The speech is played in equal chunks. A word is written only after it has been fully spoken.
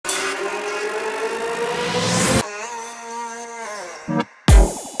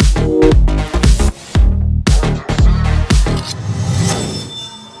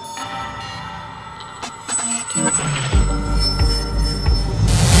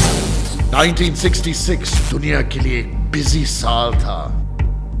1966 दुनिया के लिए एक बिजी साल था.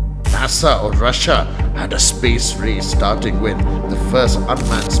 NASA or Russia had a space race starting with the first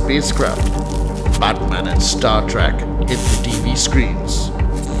unmanned spacecraft. Batman and Star Trek hit the TV screens.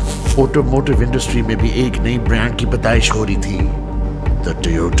 Automotive industry में भी एक नई ब्रांड की पैदाइश हो रही थी, the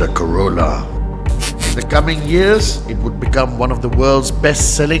Toyota Corolla. In the coming years, it would become one of the world's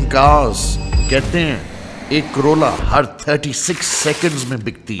best-selling cars. कहते हैं एक Corolla हर 36 seconds में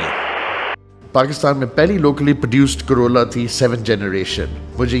बिकती है. पाकिस्तान में पहली लोकली प्रोड्यूस्ड Corolla थी 7th generation.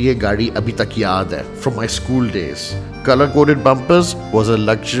 मुझे ये गाड़ी अभी तक याद है from my school days. Color coded bumpers was a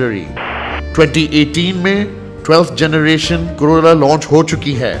luxury. 2018 में 12th generation Corolla लॉन्च हो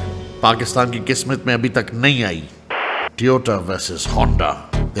चुकी है. पाकिस्तान की किस्मत में अभी तक नहीं आई. Toyota versus Honda.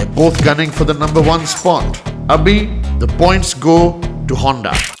 They're both gunning for the number 1 spot. Abhi the points go to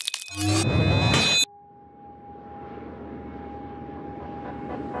Honda.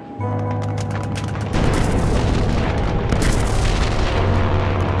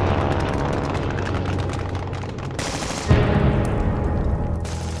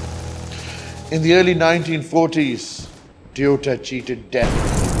 In the early 1940s, Toyota cheated death.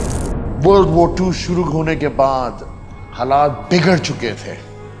 World War II शुरू होने के बाद हालात बिगड़ चुके थे.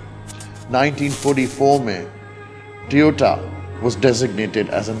 1944 में Toyota was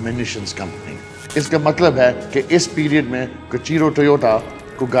designated as a munitions company. इसका मतलब है कि इस पीरियड में कोचिरो टोयोटा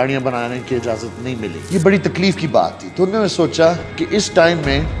को गाड़ियां बनाने की इजाजत नहीं मिली. ये बड़ी तकलीफ की बात थी. तो उन्होंने सोचा कि इस टाइम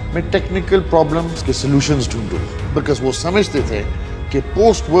में मैं टेक्निकल प्रॉब्लम्स के सॉल्यूशंस ढूंढूं, बिकॉज वो समझते थे कि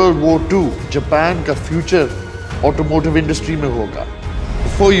post world war II Japan का फ्यूचर ऑटोमोटिव इंडस्ट्री में होगा.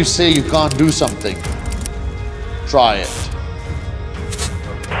 Before you say you can't do something, try it.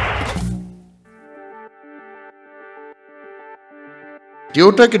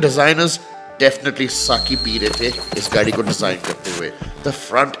 Toyota के डिजाइनर्स डेफिनेटली साकी पी रहे थे इस गाड़ी को डिजाइन करते हुए. The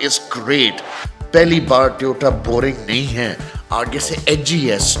front is great. पहली बार Toyota बोरिंग नहीं है, आगे से एजी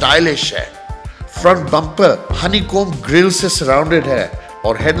है, स्टाइलिश है. फ्रंट बम्पर हनीकॉम्ब ग्रिल से सराउंडेड है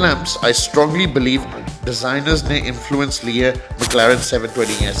और headlamps I strongly believe designers ने इन्फ्लुएंस ली है McLaren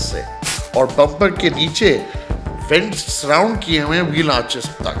 720S से. और बम्पर के नीचे वेंट सराउंड किए हुए हैं व्हील आर्चेस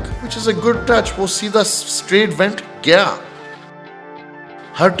तक, which is a good touch. वो सीधा स्ट्रेट वेंट गया.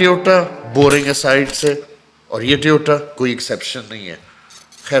 हर टोयोटा बोरिंग है साइड से और ये टोयोटा कोई एक्सेप्शन नहीं है.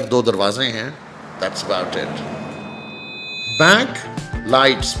 खैर 2 दरवाजे हैं, that's about it. Back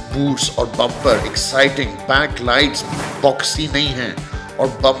lights, boots और bumper exciting. Back lights boxy नहीं हैं और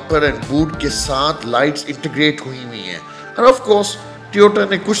बम्पर एंड बूट के साथ लाइट्स इंटीग्रेट हुई हुई हैं. और ऑफ कोर्स टोयोटा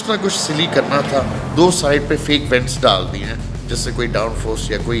ने कुछ ना कुछ सिली करना था. 2 साइड पे फेक वेंट्स डाल दिए हैं जिससे कोई डाउनफोर्स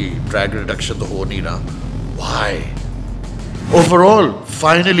या कोई ड्रैग रिडक्शन तो हो नहीं रहा. व्हाई? ओवरऑल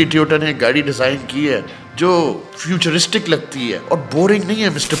फाइनली टोयोटा ने गाड़ी डिजाइन की है जो फ्यूचरिस्टिक लगती है और बोरिंग नहीं है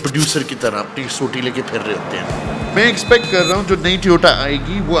मिस्टर प्रोड्यूसर की तरह अपनी सोटी लेके फिर रहे होते हैं. मैं एक्सपेक्ट कर रहा हूँ जो नई टोयोटा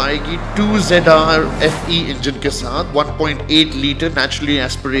आएगी वो आएगी 2ZR FE इंजन के साथ 1.8 लीटर नेचुरली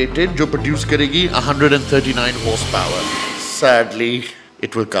एस्पिरेटेड जो प्रोड्यूस करेगी 139 horse power. Sadly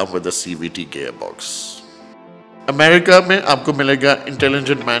it will come with a CVT gearbox. America में आपको मिलेगा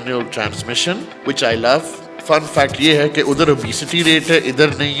intelligent manual transmission which I love. Fun fact ये है कि उधर ओबेसिटी रेट है,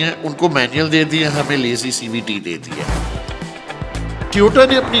 इधर नहीं है. उनको मैनुअल दे दिया, हमें लेजी CVT दे दिया. टोयोटा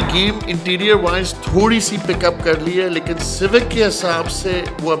ने अपनी गेम इंटीरियर वाइज थोड़ी सी पिकअप कर ली है, लेकिन सिविक के हिसाब से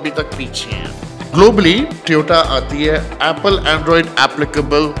वो अभी तक पीछे हैं. ग्लोबली टोयोटा आती है Apple Android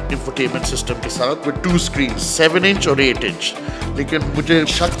applicable infotainment system के साथ विद 2 स्क्रीन 7 इंच और 8 इंच. लेकिन मुझे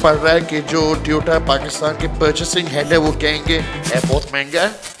शक पड़ रहा है कि जो टोयोटा पाकिस्तान के परचेसिंग हेड है वो कहेंगे है बहुत महंगा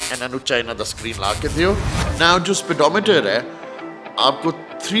है and Anu China the screen ला के दियो. नाउ जो स्पीडोमीटर है आपको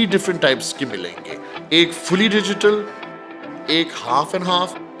 3 डिफरेंट टाइप्स के मिलेंगे. एक फुली डिजिटल, एक हाफ एंड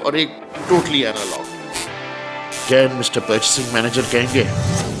हाफ और एक totally analogue. Can mister purchasing manager कहेंगे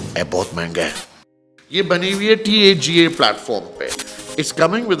है बहुत महंगा है. ये बनी हुई है TAGA प्लेटफॉर्म पे. It's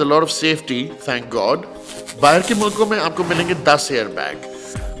coming with a lot of safety, thank God. बाहर के मुल्कों में आपको मिलेंगे 10 एयर बैग.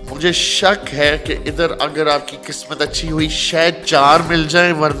 मुझे शक है कि इधर अगर आपकी किस्मत अच्छी हुई शायद 4 मिल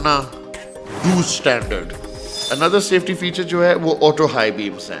जाए, वरना do standard. Another safety feature जो है वो ऑटो हाई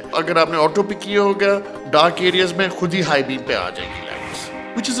बीम्स हैं. अगर आपने ऑटो पे किया होगा डार्क एरियाज में खुद ही हाई बीम पे आ जाएगी lights,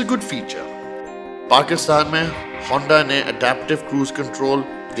 which is a good feature. Pakistan में होंडा ने अडेप्टिव क्रूज कंट्रोल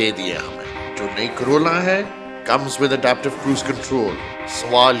दे दिया हमें. जो नई Corolla है comes with adaptive cruise control.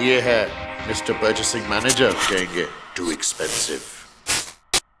 सवाल ये है मिस्टर परचेसिंग मैनेजर कहेंगे too expensive.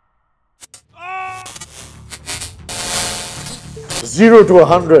 Zero to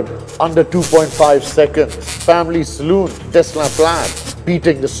 100 under 2.5 seconds. Family saloon, Tesla Plaid,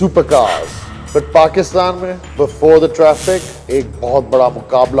 beating the supercars. But Pakistan में बिफोर द ट्रैफिक एक बहुत बड़ा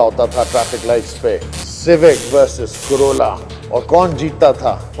मुकाबला होता था ट्रैफिक लाइट्स पे, सिविक वर्सेस कोरोला, और कौन जीतता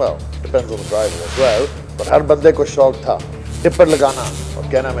था? Well, depends on the driver as well, पर हर बंदे को शौक था टिप्पर लगाना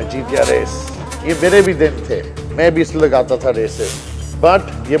और कहना मैं जीत गया रेस। ये मेरे भी दिन थे, मैं भी इसलिए लगाता था रेसेस,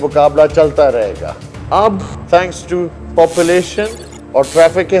 बट ये मुकाबला चलता रहेगा। अब थैंक्स टू पॉपुलेशन और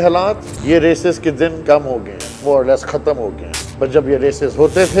ट्रैफिक के हालात ये रेसेस के दिन कम हो गए, मोर और लेस खत्म हो गए। पर जब ये रेसेस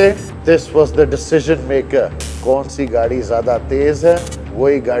होते थे, this was the decision maker, कौन सी गाड़ी ज्यादा तेज है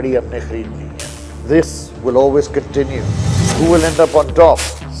वही गाड़ी हमने खरीदनी है। This will always continue. Who will end up on top?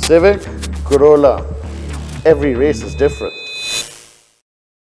 Civic, Corolla. Every race is different.